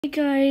Hey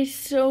guys,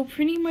 so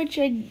pretty much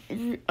I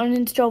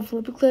uninstalled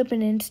FlipaClip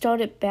and installed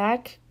it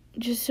back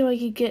just so I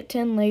could get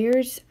 10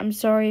 layers. I'm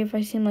sorry if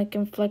I seem like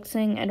I'm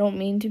flexing. I don't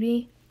mean to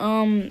be.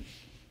 But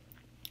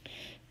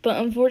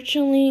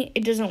unfortunately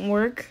it doesn't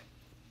work.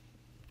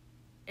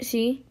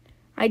 See?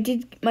 My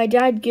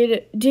dad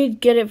did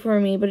get it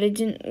for me, but it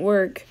didn't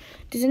work.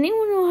 Does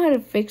anyone know how to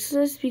fix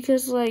this?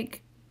 Because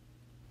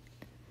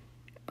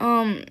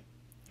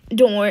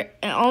don't worry.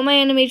 All my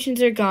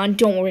animations are gone.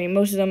 Don't worry.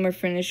 Most of them are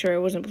finished, or I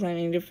wasn't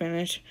planning to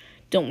finish.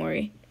 Don't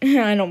worry.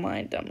 I don't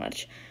mind that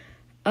much.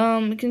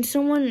 Can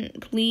someone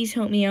please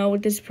help me out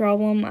with this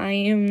problem? I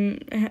am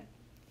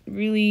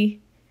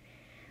really,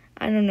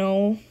 I don't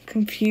know,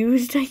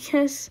 confused, I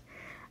guess.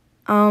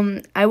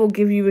 I will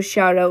give you a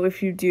shout out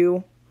if you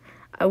do.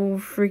 I will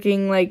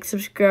freaking,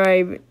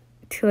 subscribe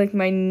to,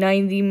 my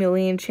 90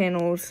 million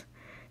channels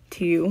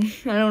to you.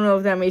 I don't know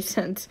if that makes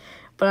sense.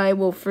 But I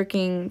will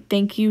freaking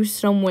thank you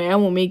some way. I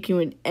will make you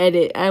an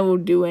edit. I will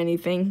do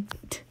anything.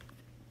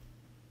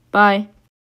 Bye.